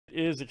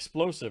is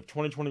Explosive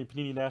 2020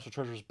 Panini National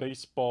Treasures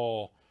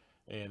Baseball.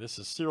 And this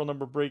is serial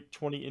number break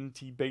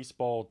 20NT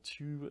Baseball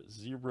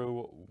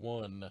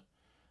 201.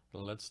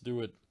 Let's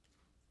do it.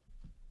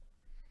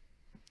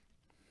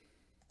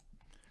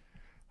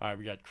 All right,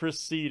 we got Chris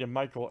Seed and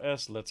Michael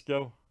S. Let's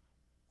go.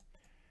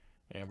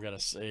 And we got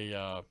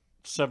a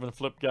 7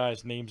 flip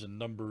guys, names and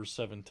numbers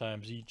 7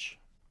 times each.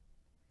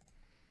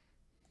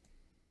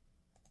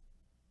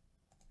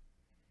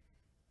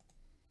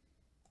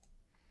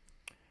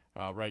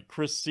 All right,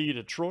 Chris C.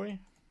 to Troy.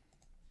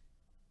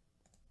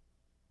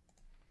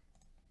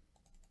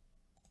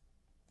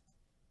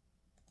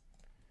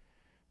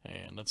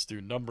 And let's do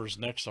numbers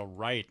next. All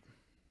right.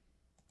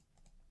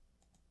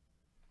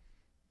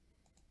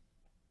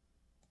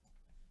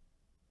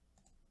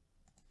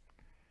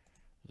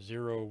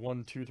 Zero,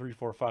 1, 2, 3,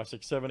 4, 5,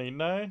 6, 7, 8,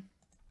 9.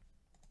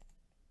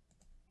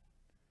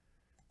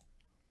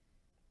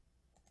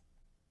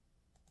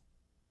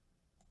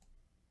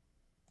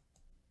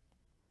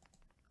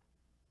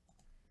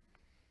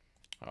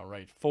 All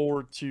right,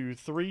 4, 2,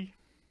 3.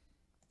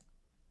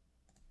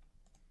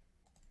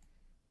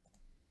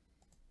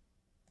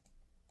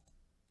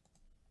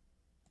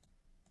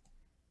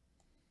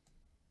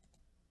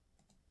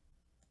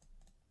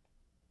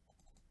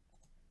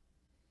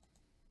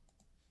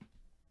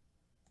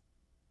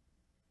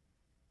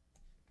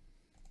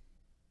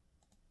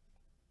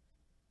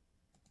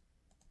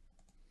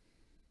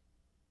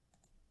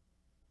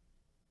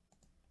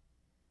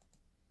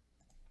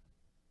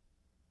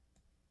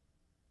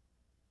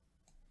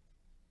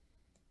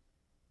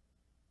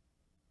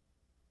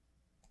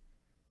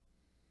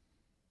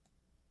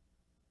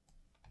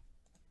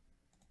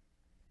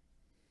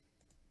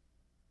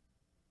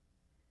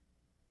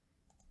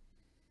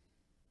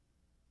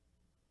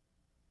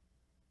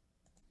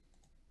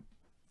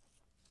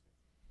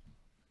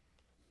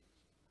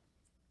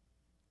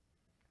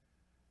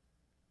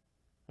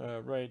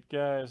 All right,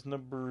 guys,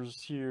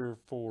 numbers here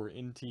for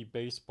NT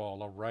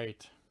Baseball. All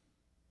right.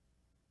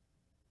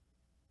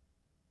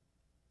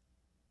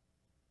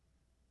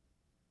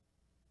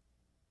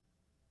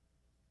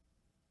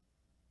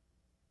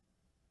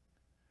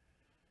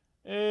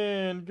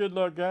 And good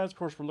luck, guys. Of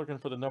course, we're looking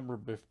for the number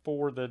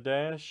before the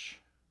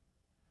dash.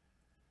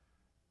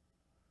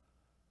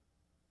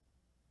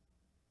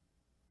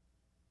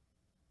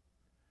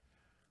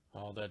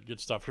 All that good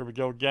stuff. Here we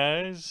go,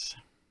 guys.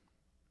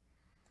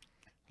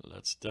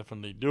 Let's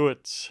definitely do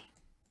it.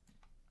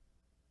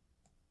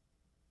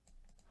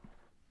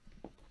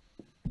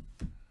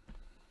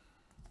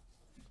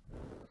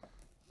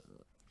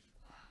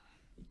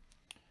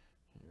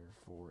 Here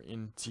for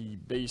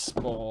NT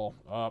Baseball.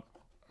 Up.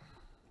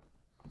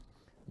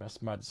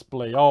 Messed my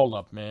display all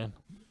up, man.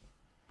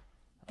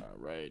 All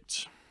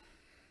right.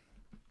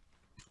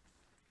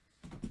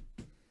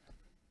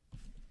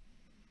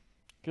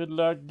 Good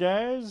luck,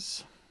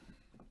 guys.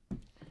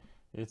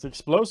 It's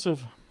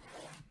explosive.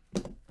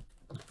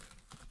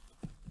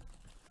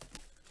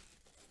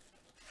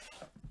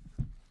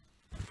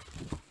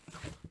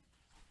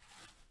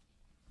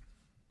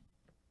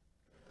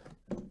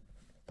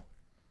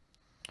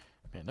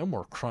 Man, no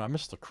more crunch. I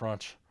missed the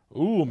crunch.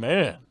 Ooh,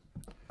 man.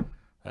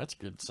 That's a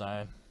good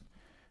sign.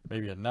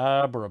 Maybe a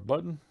knob or a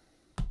button.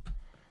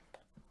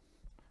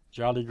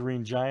 Jolly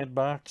Green Giant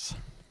box.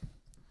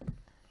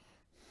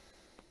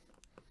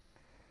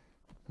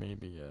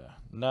 Maybe a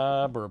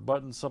knob or a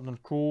button, something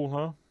cool,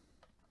 huh?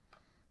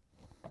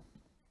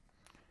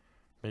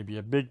 Maybe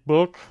a big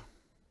book.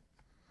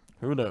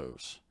 Who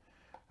knows?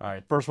 All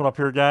right, first one up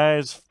here,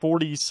 guys.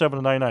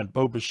 47/99.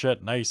 Bo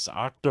Bichette. Nice.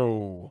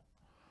 Octo.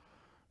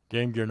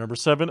 Game Gear number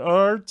 7.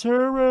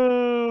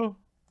 Arturo.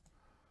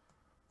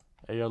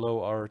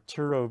 ALO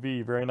Arturo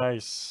V. Very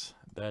nice.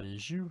 That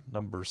is you.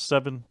 Number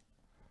 7.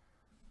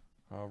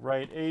 All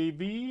right,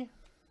 AV.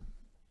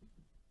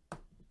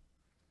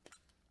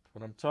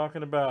 What I'm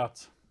talking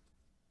about.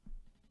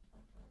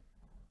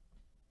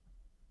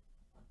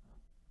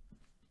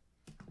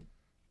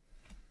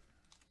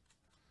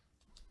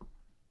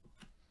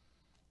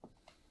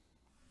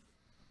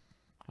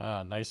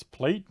 Nice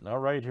plate. All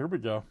right, here we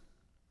go.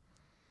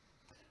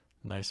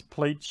 Nice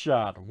plate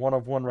shot. 1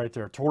 of 1 right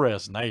there.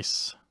 Torres,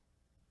 nice.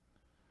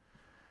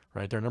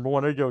 Right there, number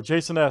 1. There you go.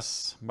 Jason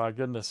S. My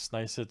goodness,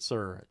 nice hit,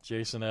 sir.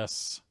 Jason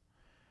S.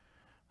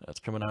 That's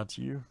coming out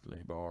to you.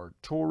 Lebar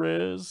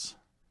Torres.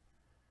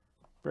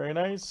 Very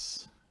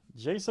nice.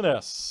 Jason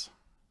S.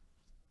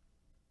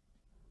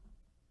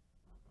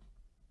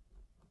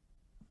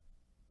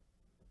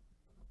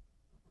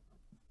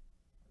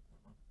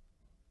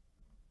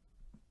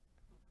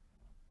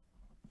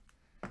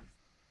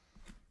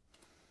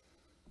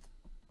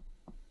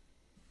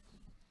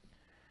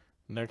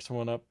 Next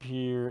one up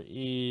here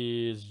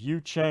is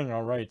Yu Chang.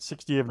 All right,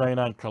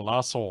 60/99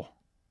 Colossal.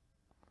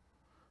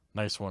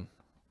 Nice one.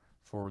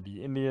 For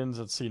the Indians,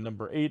 let's see,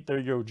 number 8. There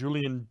you go,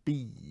 Julian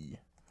B.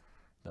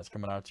 That's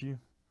coming out to you.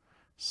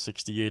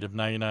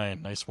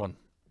 68/99. Nice one.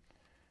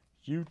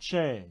 Yu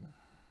Chang.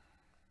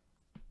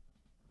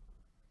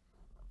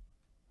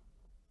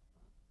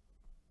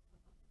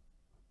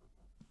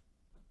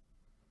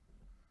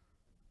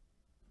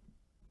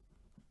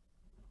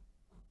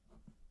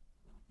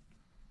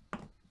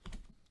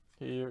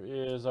 Here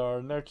is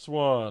our next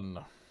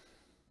one.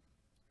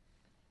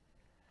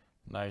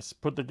 Nice.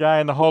 Put the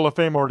guy in the Hall of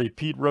Fame already.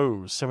 Pete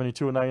Rose,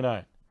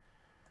 72/99.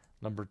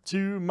 Number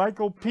 2,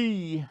 Michael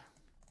P.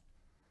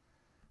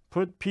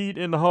 Put Pete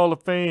in the Hall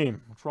of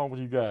Fame. What's wrong with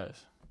you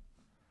guys?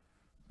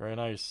 Very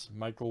nice.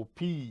 Michael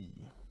P.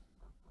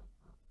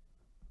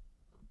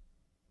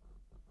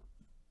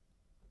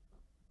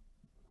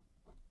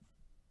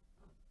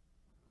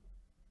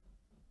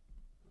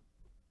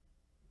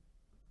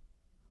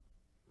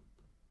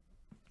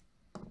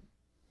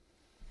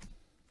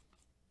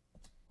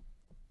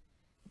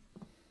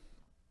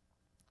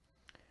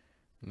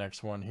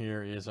 Next one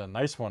here is a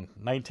nice one.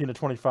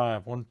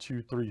 19/25. 1,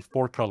 2, 3,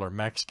 4 color.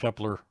 Max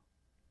Kepler.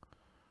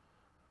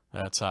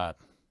 That's hot.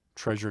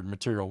 Treasured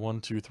material.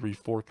 1, 2, 3,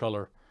 4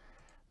 color.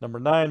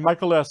 Number 9,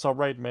 Michael S. All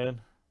right,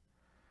 man.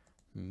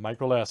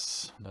 Michael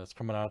S. That's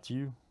coming out to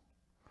you.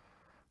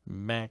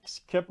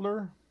 Max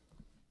Kepler.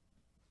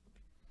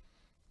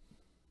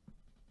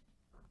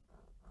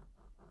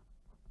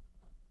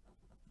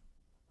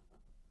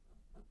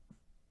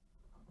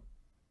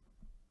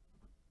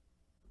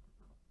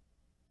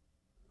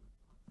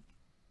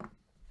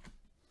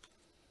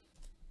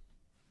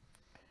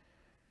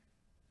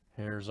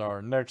 Here's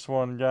our next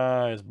one,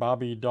 guys.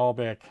 Bobby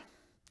Dahlbeck,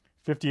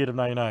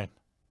 58/99.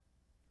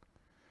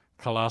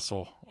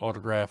 Colossal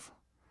autograph.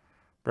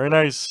 Very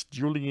nice.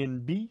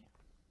 Julian B.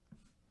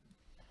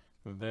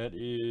 That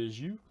is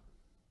you.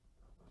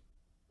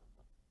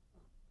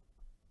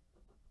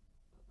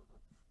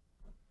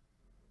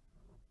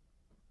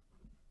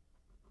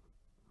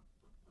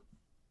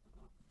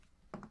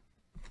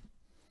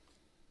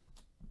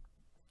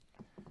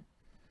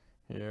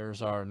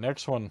 Here's our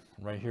next one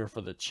right here for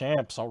the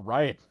champs. All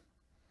right.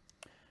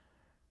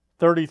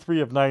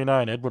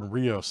 33/99, Edwin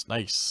Rios.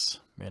 Nice.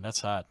 Man,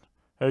 that's hot.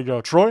 There you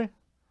go, Troy.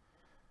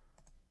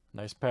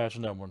 Nice patch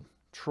on that one.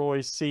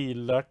 Troy C,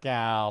 look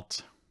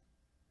out.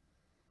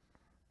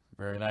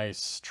 Very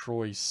nice.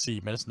 Troy C.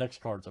 Man, this next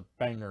card's a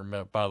banger,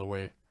 by the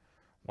way.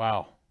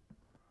 Wow.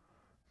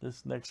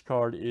 This next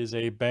card is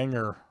a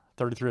banger.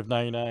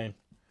 33/99.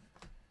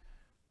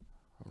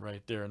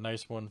 Right there. A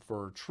nice one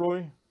for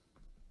Troy.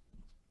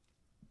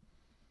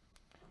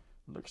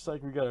 Looks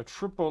like we got a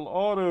triple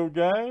auto,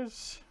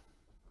 guys.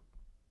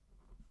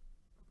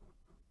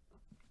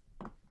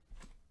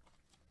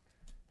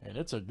 And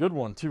it's a good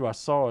one, too. I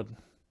saw it.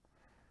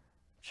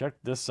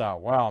 Check this out.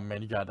 Wow,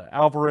 man. You got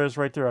Alvarez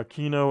right there,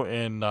 Aquino,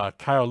 and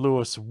Kyle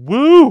Lewis.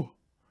 Woo!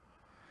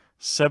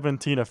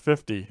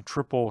 17/50.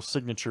 Triple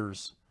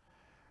signatures.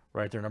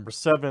 Right there. Number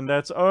 7.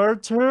 That's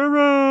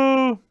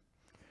Arturo.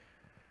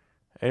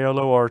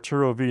 ALO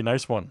Arturo V.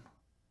 Nice one.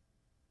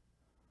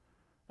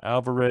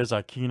 Alvarez,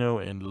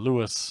 Aquino, and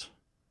Lewis.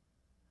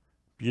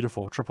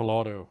 Beautiful. Triple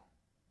auto.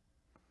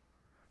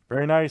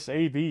 Very nice.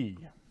 AV.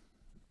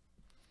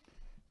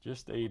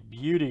 Just a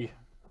beauty.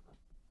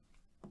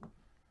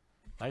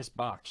 Nice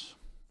box.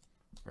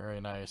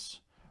 Very nice.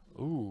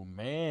 Ooh,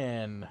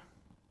 man.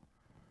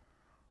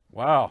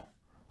 Wow.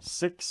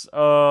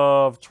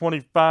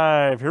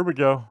 6/25. Here we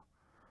go.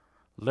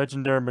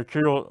 Legendary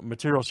material,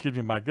 excuse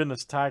me. My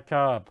goodness, Ty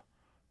Cobb.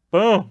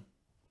 Boom.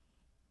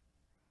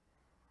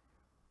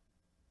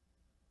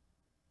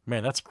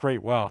 Man, that's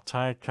great. Wow.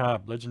 Ty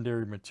Cobb,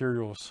 legendary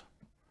materials.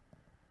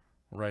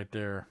 Right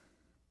there.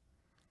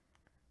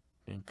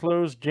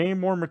 Enclosed game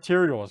more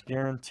materials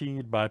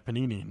guaranteed by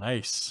Panini.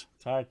 Nice.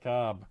 Ty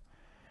Cobb.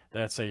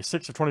 That's a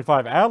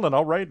 6/25. Allen,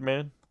 all right,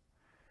 man.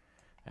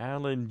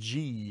 Allen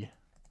G.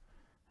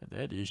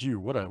 That is you.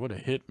 What a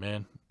hit,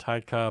 man. Ty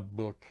Cobb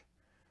book.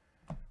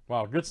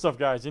 Wow, good stuff,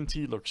 guys.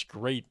 NT looks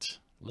great.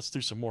 Let's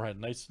do some more.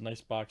 Had nice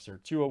box there.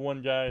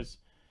 201, guys.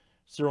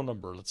 Serial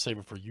number. Let's save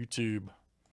it for YouTube.